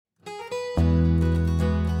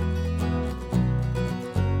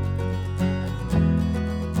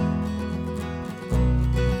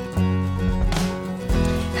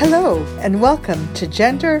Hello and welcome to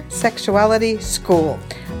Gender Sexuality School.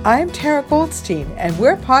 I'm Tara Goldstein and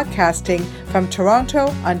we're podcasting from Toronto,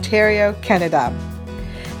 Ontario, Canada.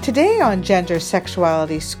 Today on Gender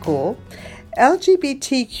Sexuality School,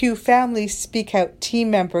 LGBTQ Family Speak Out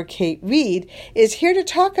team member Kate Reid is here to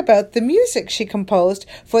talk about the music she composed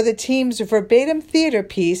for the team's verbatim theater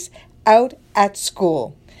piece, Out at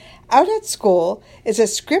School. Out at School is a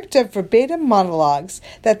script of verbatim monologues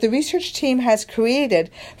that the research team has created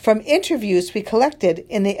from interviews we collected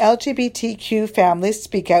in the LGBTQ Family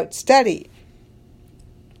Speak Out study.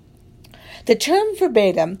 The term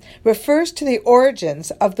verbatim refers to the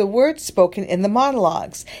origins of the words spoken in the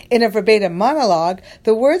monologues. In a verbatim monologue,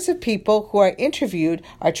 the words of people who are interviewed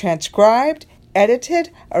are transcribed, edited,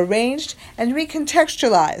 arranged, and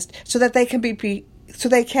recontextualized so that they can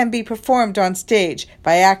be performed on stage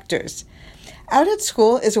by actors. Out at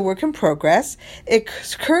School is a work in progress. It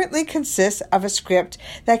currently consists of a script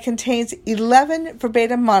that contains 11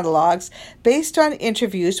 verbatim monologues based on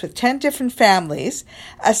interviews with 10 different families,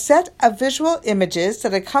 a set of visual images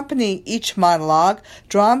that accompany each monologue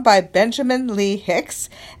drawn by Benjamin Lee Hicks,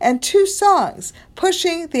 and 2 songs,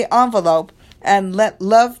 Pushing the Envelope and Let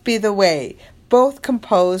Love Be the Way, both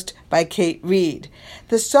composed by Kate Reid.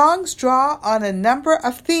 The songs draw on a number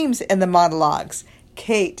of themes in the monologues.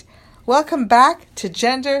 Kate, welcome back to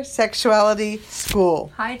Gender Sexuality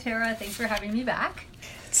School. Hi, Tara. Thanks for having me back.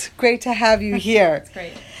 It's great to have you here. It's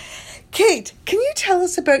great. Kate, can you tell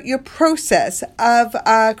us about your process of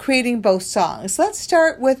creating both songs? Let's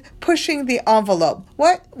start with Pushing the Envelope.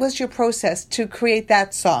 What was your process to create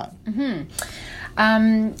that song?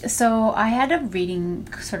 So I had a reading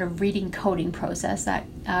coding process that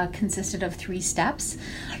consisted of 3 steps.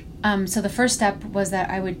 So the first step was that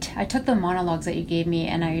I took the monologues that you gave me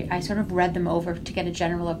and I sort of read them over to get a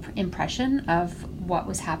general impression of what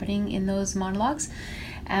was happening in those monologues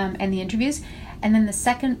and the interviews. And then the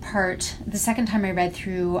second time I read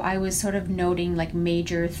through, I was sort of noting like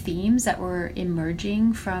major themes that were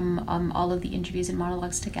emerging from all of the interviews and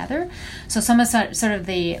monologues together. So some of sort of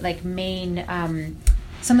the like main,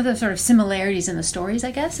 some of the sort of similarities in the stories, I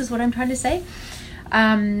guess, is what I'm trying to say.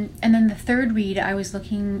 And then the third read, I was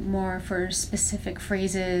looking more for specific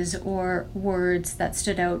phrases or words that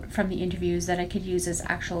stood out from the interviews that I could use as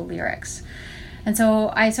actual lyrics. And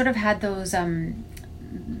so I sort of had those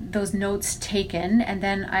notes taken, and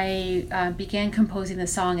then I began composing the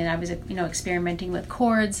song, and I was experimenting with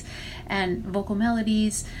chords and vocal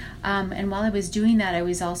melodies, and while I was doing that, I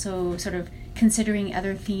was also sort of considering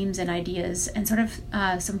other themes and ideas and sort of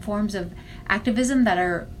some forms of activism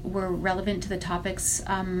that were relevant to the topics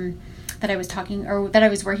that I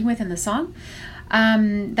was working with in the song,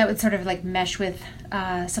 that would sort of like mesh with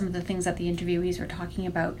some of the things that the interviewees were talking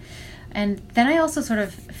about. And then I also sort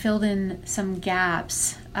of filled in some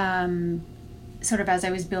gaps, sort of as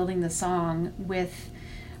I was building the song, where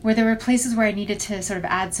there were places where I needed to sort of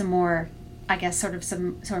add some more, I guess,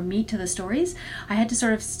 some meat to the stories. I had to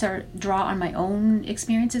sort of draw on my own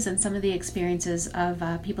experiences and some of the experiences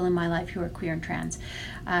of people in my life who are queer and trans,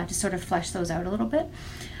 to sort of flesh those out a little bit.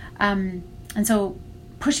 And so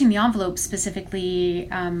Pushing the Envelope specifically,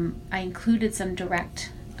 I included some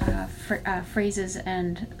direct phrases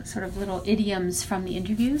and sort of little idioms from the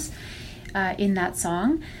interviews in that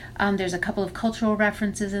song. There's a couple of cultural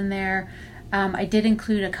references in there. I did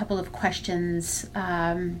include a couple of questions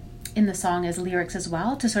in the song as lyrics as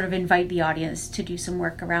well, to sort of invite the audience to do some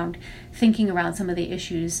work around thinking around some of the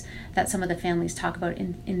issues that some of the families talk about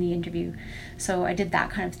in the interview. So I did that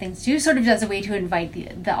kind of thing too, sort of as a way to invite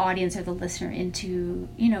the audience or the listener into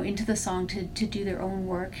the song to do their own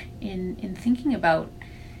work in thinking about,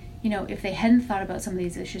 if they hadn't thought about some of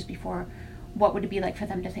these issues before, what would it be like for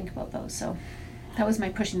them to think about those? So that was my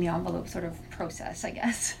Pushing the Envelope sort of process, I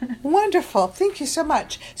guess. Wonderful. Thank you so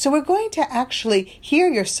much. So we're going to actually hear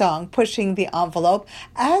your song, Pushing the Envelope.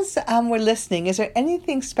 As we're listening, is there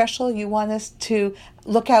anything special you want us to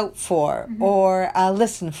look out for or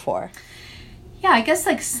listen for? Yeah, I guess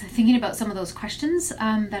like thinking about some of those questions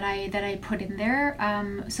that I put in there.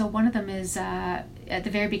 So one of them is at the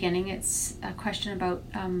very beginning, it's a question about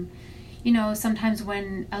sometimes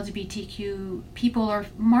when LGBTQ people or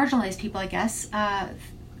marginalized people, I guess,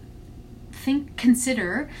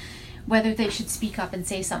 consider whether they should speak up and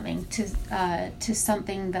say something to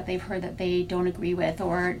something that they've heard that they don't agree with,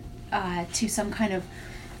 or to some kind of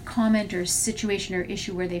comment or situation or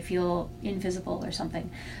issue where they feel invisible or something.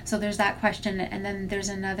 So there's that question, and then there's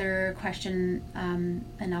another question,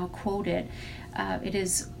 and I'll quote it. It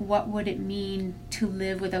is, what would it mean to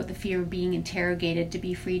live without the fear of being interrogated, to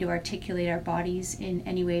be free to articulate our bodies in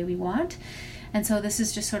any way we want? And so this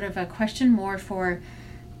is just sort of a question more for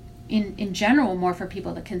in general more for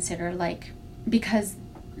people to consider, like, because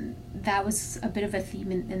that was a bit of a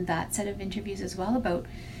theme in that set of interviews as well, about,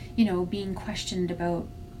 you know, being questioned about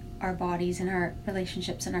our bodies and our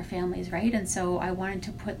relationships and our families, right? And so I wanted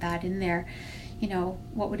to put that in there. You know,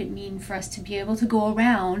 what would it mean for us to be able to go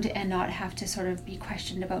around and not have to sort of be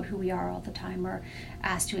questioned about who we are all the time, or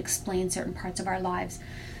asked to explain certain parts of our lives?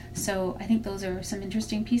 So I think those are some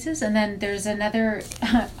interesting pieces. And then there's another,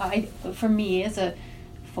 for me as a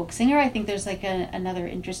folk singer, I think there's like another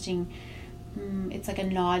interesting, it's like a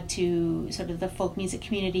nod to sort of the folk music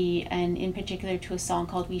community, and in particular to a song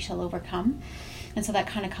called We Shall Overcome. And so that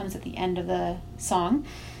kind of comes at the end of the song.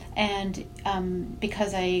 And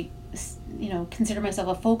because I, you know, consider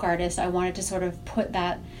myself a folk artist, I wanted to sort of put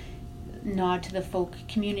that nod to the folk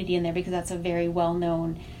community in there, because that's a very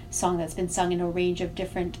well-known song that's been sung in a range of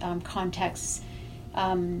different contexts,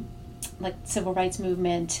 like civil rights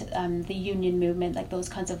movement, the union movement, like those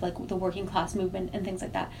kinds of, like the working class movement and things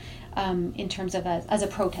like that, in terms of as a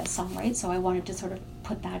protest song, right? So I wanted to sort of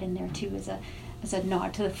put that in there too, as a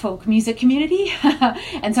nod to the folk music community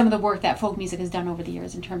and some of the work that folk music has done over the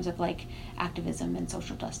years in terms of like activism and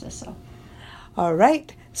social justice. So, all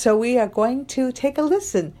right, so we are going to take a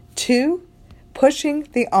listen to Pushing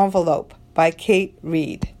the Envelope by Kate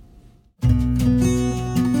Reid.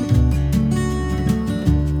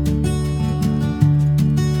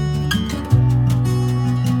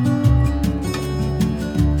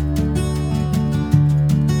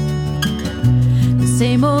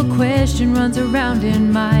 Same old question runs around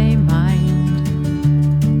in my mind.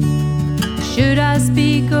 Should I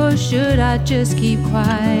speak or should I just keep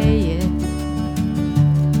quiet?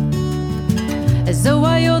 As though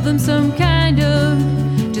I owe them some kind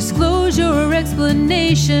of disclosure or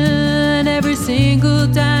explanation every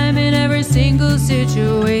single time in every single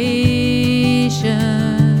situation.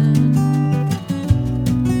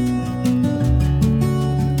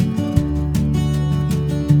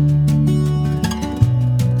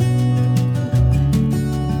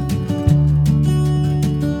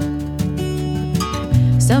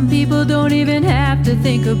 Some people don't even have to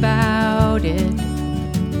think about it.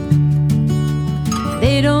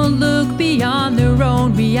 They don't look beyond their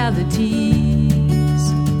own realities.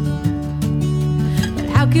 But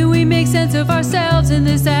how can we make sense of ourselves in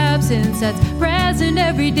this absence that's present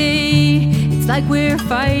every day? It's like we're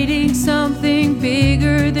fighting something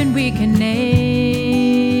bigger than we can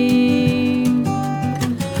name.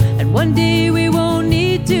 And one day we won't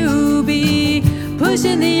need to be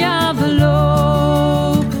pushing the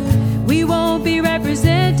envelope. We won't be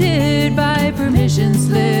represented by permission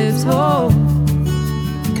slips, oh.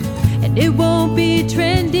 And it won't be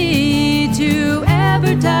trendy to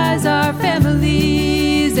advertise our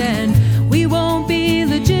families, and we won't be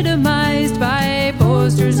legitimized by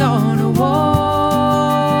posters on a wall.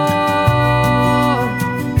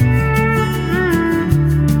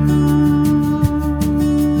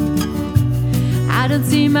 I don't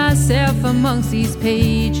see myself amongst these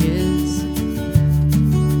pages.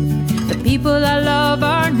 The people I love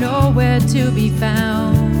are nowhere to be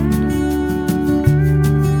found.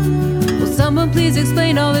 Will someone please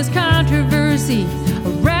explain all this controversy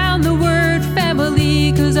around the word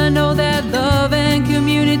family? 'Cause I know that love and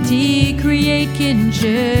community create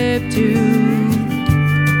kinship too.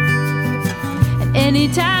 And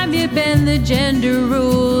anytime you bend the gender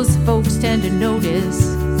rules, folks tend to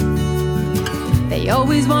notice. They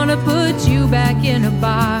always want to put you back in a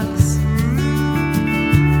box.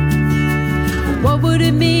 What would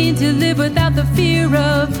it mean to live without the fear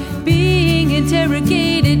of being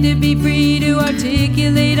interrogated, to be free to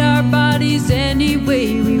articulate our bodies any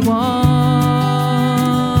way we want?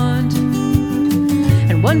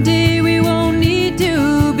 And one day we won't need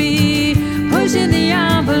to be pushing the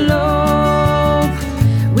envelope.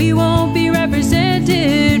 We won't be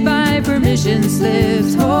represented by permission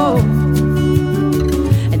slips, oh.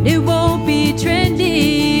 And it won't be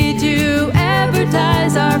trendy to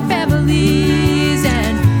advertise our families,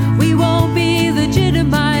 and we won't be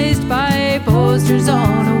legitimized by posters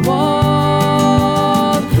on a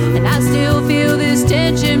wall. And I still feel this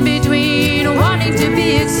tension between wanting to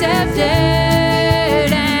be accepted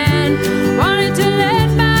and wanting to let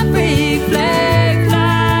my freak flag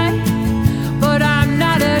fly. But I'm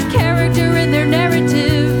not a character in their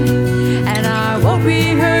narrative, and I won't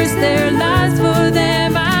rehearse their lines for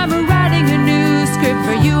them. I'm writing a new script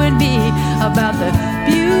for you and me about the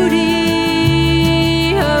beauty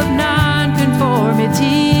of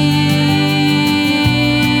nonconformity.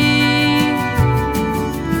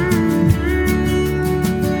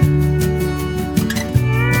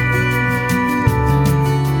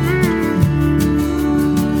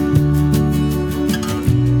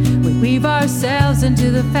 We into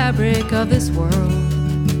the fabric of this world.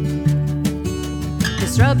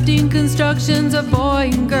 Disrupting constructions of boy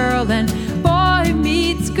and girl, and boy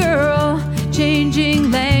meets girl. Changing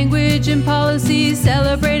language and policies,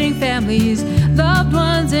 celebrating families, loved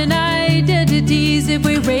ones and identities. If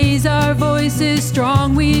we raise our voices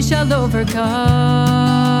strong, we shall overcome.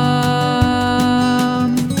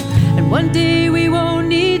 And one day we won't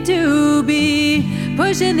need to be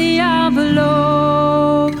pushing the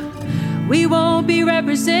envelope. We won't be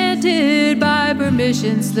represented by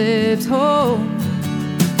permission slips, oh.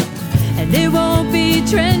 And it won't be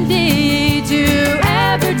trendy to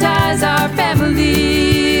advertise our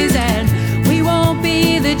families, and we won't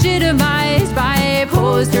be legitimized by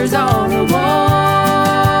posters on a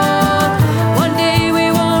wall. One day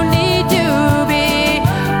we won't need to be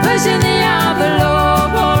pushing the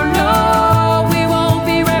envelope, oh no. We won't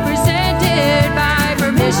be represented by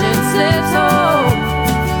permission slips, oh.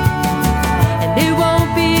 And it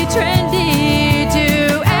won't be trendy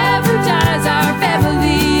to advertise our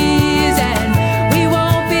families, and we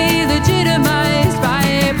won't be legitimized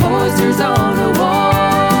by posters on a wall.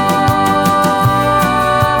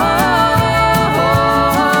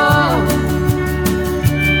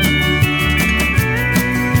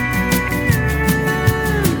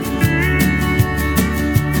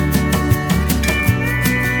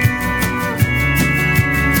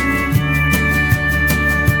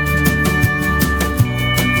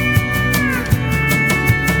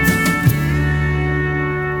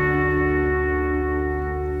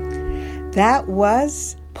 That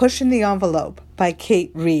was Pushing the Envelope by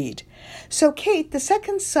Kate Reid. So, Kate, the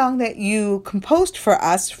second song that you composed for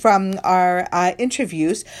us from our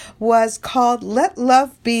interviews was called Let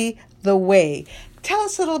Love Be the Way. Tell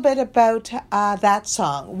us a little bit about that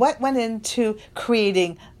song. What went into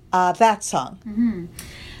creating that song? Mm-hmm.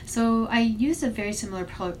 So I used a very similar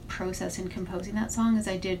process in composing that song as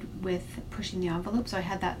I did with Pushing the Envelope. So I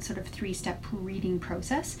had that sort of 3-step reading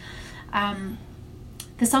process.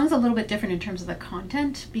 The song's a little bit different in terms of the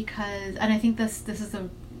content because, and I think this is the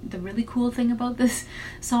really cool thing about this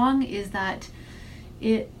song is that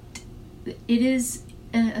it is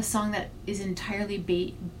a song that is entirely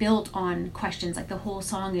built on questions. Like the whole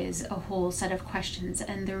song is a whole set of questions,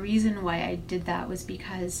 and the reason why I did that was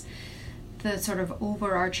because the sort of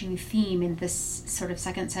overarching theme in this sort of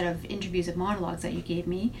second set of interviews of monologues that you gave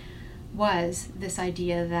me was this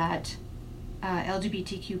idea that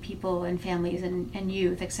LGBTQ people and families and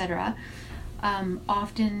youth, etc.,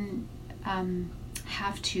 often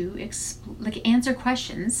have to answer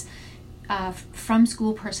questions from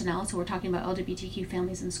school personnel. So we're talking about LGBTQ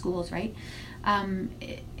families in schools, right?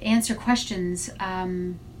 Answer questions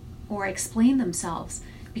or explain themselves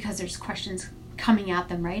because there's questions coming at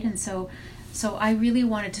them, right? And so I really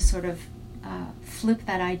wanted to sort of flip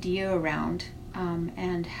that idea around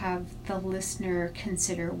and have the listener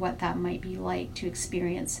consider what that might be like to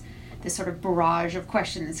experience this sort of barrage of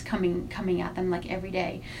questions coming at them like every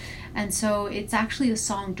day. And so it's actually a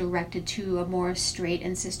song directed to a more straight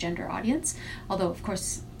and cisgender audience, although of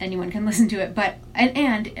course anyone can listen to it. But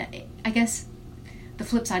and I guess the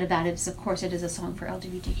flip side of that is, of course, it is a song for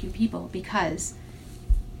LGBTQ people because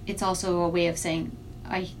it's also a way of saying,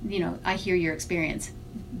 I hear your experience.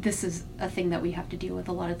 This is a thing that we have to deal with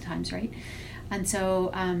a lot of times, right? And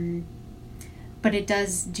so, but it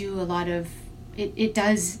does do a lot of, it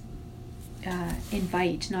does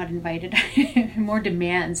more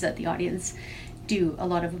demands that the audience do a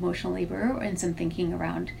lot of emotional labor and some thinking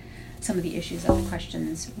around some of the issues that the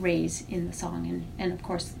questions raise in the song. And of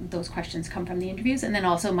course, those questions come from the interviews, and then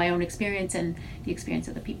also my own experience and the experience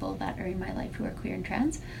of the people that are in my life who are queer and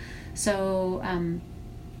trans. So,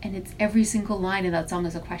 and it's every single line in that song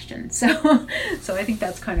is a question. So I think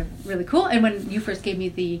that's kind of really cool. And when you first gave me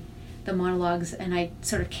the monologues and I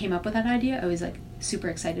sort of came up with that idea, I was like super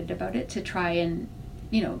excited about it to try and,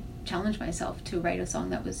 challenge myself to write a song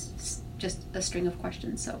that was just a string of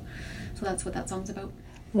questions. So that's what that song's about.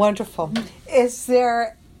 Wonderful. Mm-hmm. Is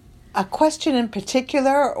there a question in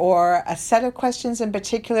particular or a set of questions in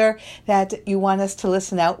particular that you want us to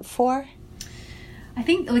listen out for? I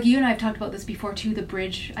think, like you and I have talked about this before too, the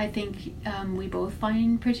bridge, I think we both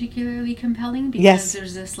find particularly compelling because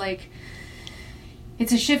there's this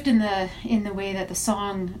it's a shift in the way that the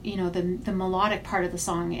song, the melodic part of the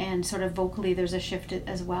song and sort of vocally there's a shift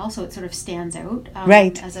as well, so it sort of stands out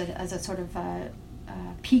right as a sort of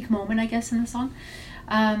peak moment, I guess, in the song.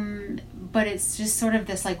 But it's just sort of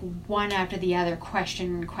this like one after the other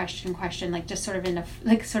question, like just sort of in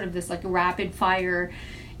this like rapid fire.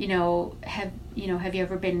 Have you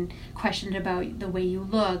ever been questioned about the way you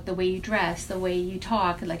look, the way you dress, the way you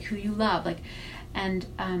talk, like who you love, like, And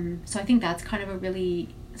so I think that's kind of a really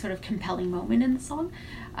sort of compelling moment in the song,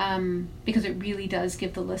 because it really does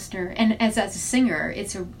give the listener, and as a singer,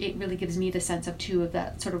 it really gives me the sense of too of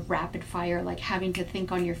that sort of rapid fire, like having to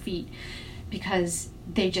think on your feet, because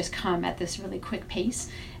they just come at this really quick pace.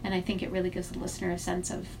 And I think it really gives the listener a sense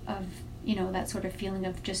of that sort of feeling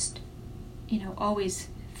of just always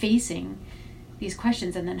facing these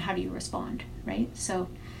questions, and then how do you respond, right? So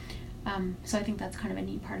I think that's kind of a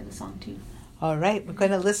neat part of the song too. All right, we're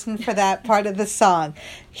going to listen for that part of the song.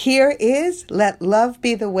 Here is Let Love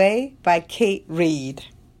Be the Way by Kate Reid.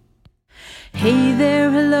 Hey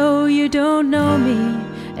there, hello, you don't know me,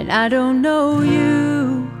 and I don't know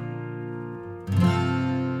you.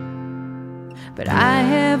 But I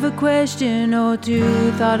have a question or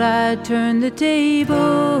two, thought I'd turn the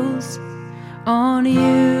tables on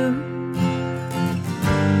you.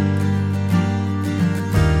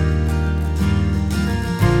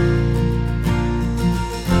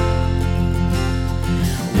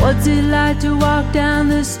 What's it like to walk down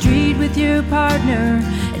the street with your partner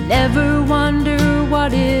and never wonder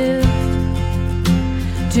what if?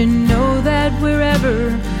 To know that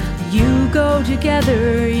wherever you go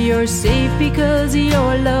together, you're safe because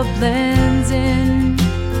your love blends in.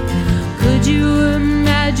 Could you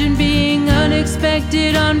imagine being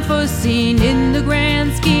unexpected, unforeseen in the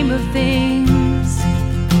grand scheme of things?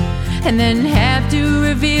 And then have to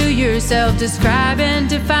reveal yourself, describe and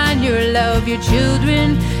define your love, your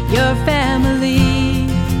children, your family.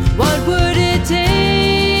 What would it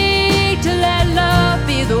take to let love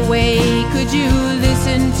be the way? Could you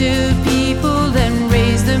listen to people and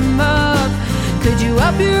raise them up? Could you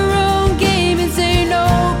up your own game and say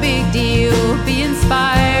no big deal? Be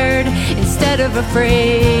inspired instead of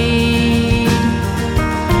afraid.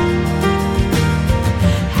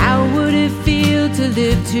 How would it feel to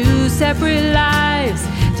live two separate lives,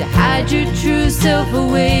 to hide your true self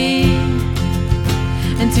away,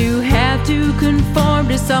 and to have to conform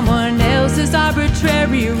to someone else's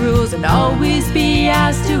arbitrary rules and always be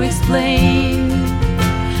asked to explain?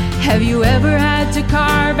 Have you ever had to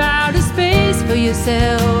carve out a space for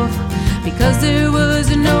yourself because there was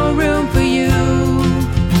no room for you?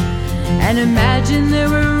 And imagine there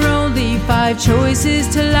were only 5 choices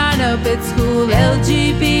to line up at school,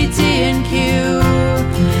 LGBT and Q.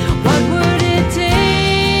 What would it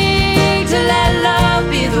take to let love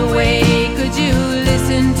be the way? Could you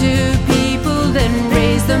listen to people and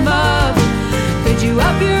raise them up? Could you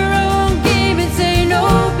up your own game and say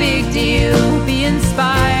no big deal? Be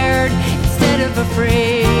inspired instead of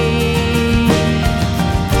afraid.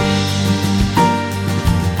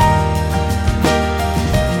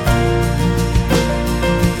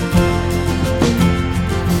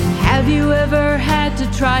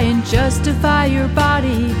 Try and justify your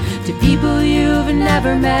body to people you've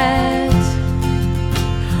never met,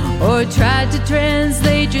 or tried to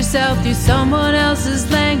translate yourself through someone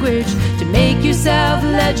else's language to make yourself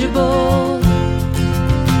legible?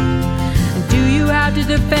 Do you have to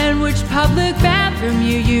defend which public bathroom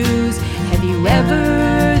you use? Have you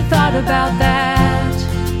ever thought about that?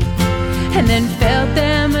 And then felt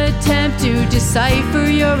them attempt to decipher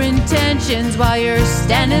your intentions while you're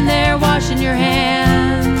standing there washing your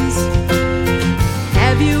hands?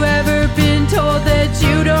 Have you ever been told that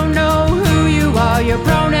you don't know who you are? Your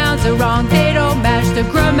pronouns are wrong, they don't match, they're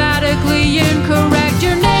grammatically incorrect.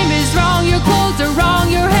 Your name is wrong, your clothes are wrong,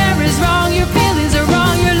 your hair is wrong, your feelings are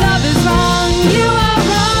wrong, your love is wrong. You are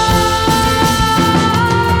wrong.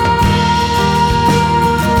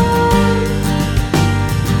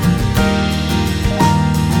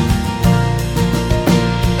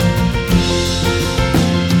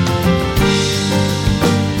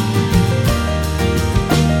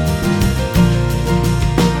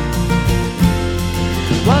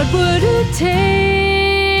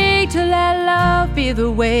 Take to let love be the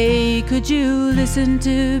way? Could you listen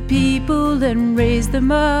to people and raise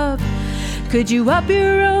them up? Could you up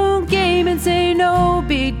your own game and say no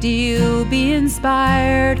big deal? Be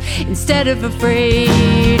inspired instead of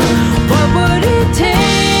afraid. What would it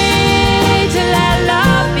take to let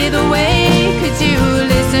love be the way? Could you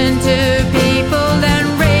listen to people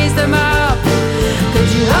and raise them up? Could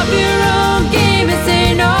you up your own game and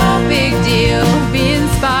say no big deal? Be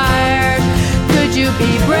inspired. Could you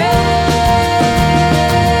be brave?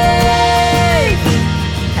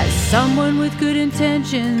 Has someone with good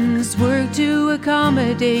intentions worked to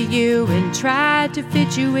accommodate you and tried to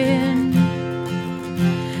fit you in?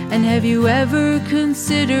 And have you ever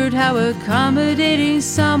considered how accommodating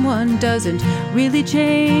someone doesn't really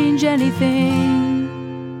change anything?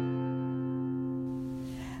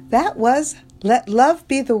 That was Let Love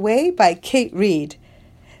Be the Way by Kate Reid.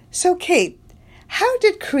 So, Kate, How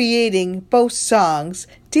did creating both songs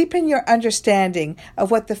deepen your understanding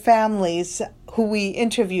of what the families who we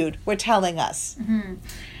interviewed were telling us? Mm-hmm.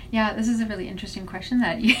 Yeah, this is a really interesting question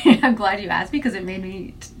that I'm glad you asked, because it made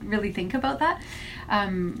me really think about that.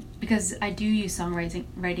 Because I do use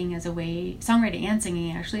songwriting and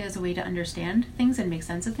singing actually as a way to understand things and make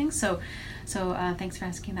sense of things. So thanks for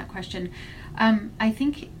asking that question. I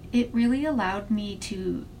think it really allowed me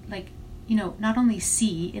to, not only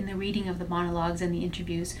see in the reading of the monologues and the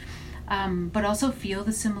interviews, but also feel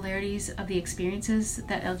the similarities of the experiences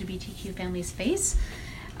that LGBTQ families face.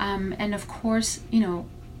 And of course,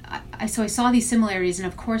 I saw these similarities, and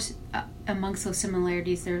of course, amongst those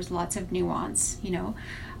similarities, there's lots of nuance, to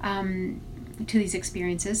these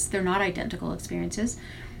experiences. They're not identical experiences,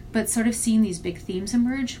 but sort of seeing these big themes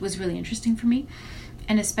emerge was really interesting for me.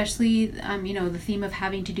 And especially, the theme of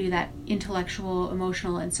having to do that intellectual,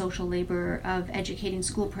 emotional, and social labor of educating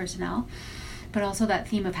school personnel, but also that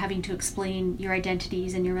theme of having to explain your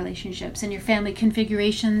identities and your relationships and your family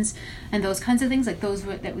configurations and those kinds of things.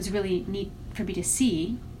 That was really neat for me to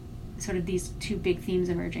see, sort of these two big themes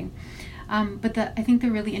emerging. But I think the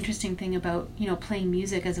really interesting thing about, playing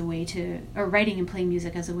music as a way to, or writing and playing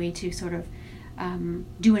music as a way to sort of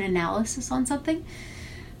do an analysis on something,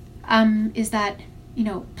 is that,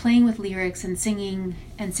 playing with lyrics and singing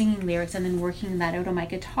lyrics and then working that out on my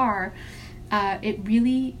guitar, it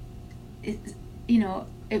really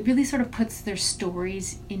sort of puts their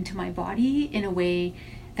stories into my body in a way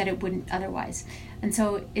that it wouldn't otherwise. And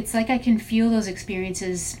so it's like I can feel those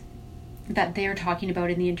experiences that they're talking about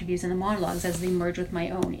in the interviews and the monologues as they merge with my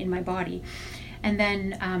own in my body. And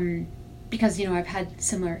then, because, I've had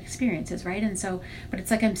similar experiences, right? And so, but it's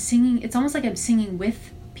like it's almost like I'm singing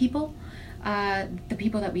with people, the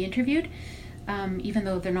people that we interviewed, even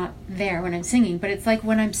though they're not there when I'm singing. But it's like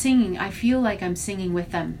when I'm singing, I feel like I'm singing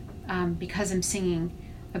with them, because I'm singing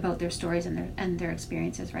about their stories and their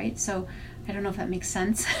experiences, right? So I don't know if that makes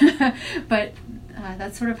sense, but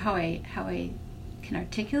that's sort of how I can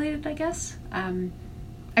articulate it, I guess. I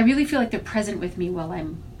really feel like they're present with me while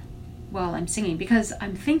I'm singing, because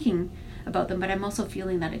I'm thinking about them, but I'm also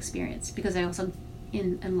feeling that experience, because I also,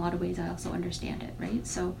 in a lot of ways, I also understand it, right?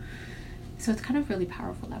 So it's kind of really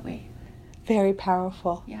powerful that way. Very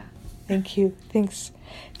powerful. Yeah. Thank you. Thanks.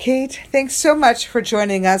 Kate, thanks so much for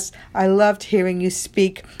joining us. I loved hearing you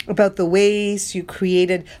speak about the ways you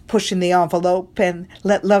created Pushing the Envelope and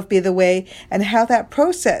Let Love Be the Way, and how that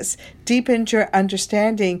process deepened your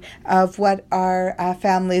understanding of what our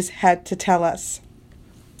families had to tell us.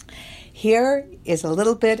 Here is a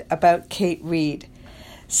little bit about Kate Reid.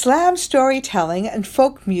 Slam storytelling and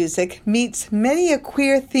folk music meets many a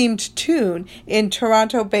queer-themed tune in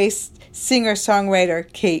Toronto-based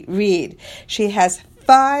singer-songwriter Kate Reid. She has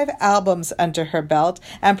 5 albums under her belt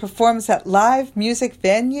and performs at live music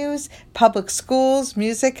venues, public schools,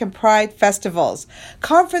 music and pride festivals,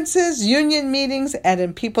 conferences, union meetings, and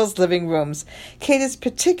in people's living rooms. Kate is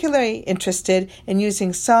particularly interested in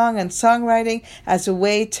using song and songwriting as a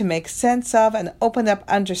way to make sense of and open up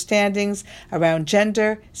understandings around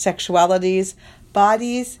gender, sexualities,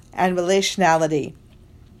 bodies, and relationality.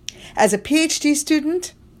 As a PhD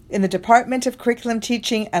student in the Department of Curriculum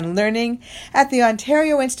Teaching and Learning at the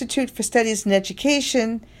Ontario Institute for Studies in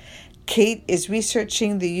Education, Kate is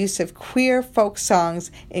researching the use of queer folk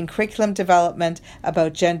songs in curriculum development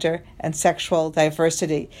about gender and sexual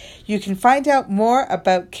diversity. You can find out more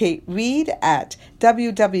about Kate Reid at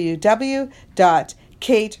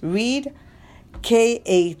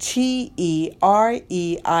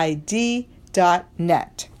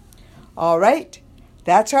www.katereid.net. All right,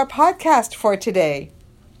 that's our podcast for today.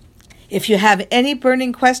 If you have any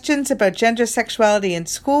burning questions about gender sexuality in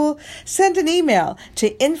school, send an email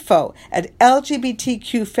to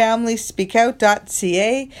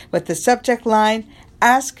info@lgbtqfamiliespeakout.ca with the subject line,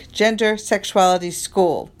 Ask Gender Sexuality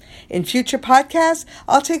School. In future podcasts,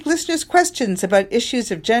 I'll take listeners' questions about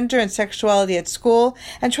issues of gender and sexuality at school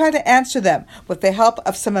and try to answer them with the help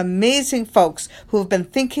of some amazing folks who have been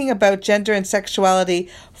thinking about gender and sexuality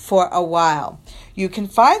for a while. You can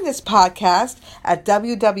find this podcast at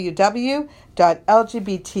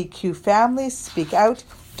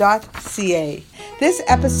www.lgbtqfamiliespeakout.ca. This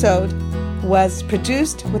episode was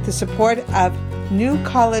produced with the support of New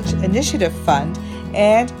College Initiative Fund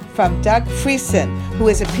and from Doug Friesen, who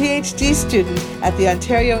is a PhD student at the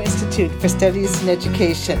Ontario Institute for Studies in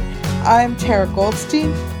Education. I'm Tara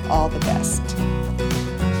Goldstein. All the best.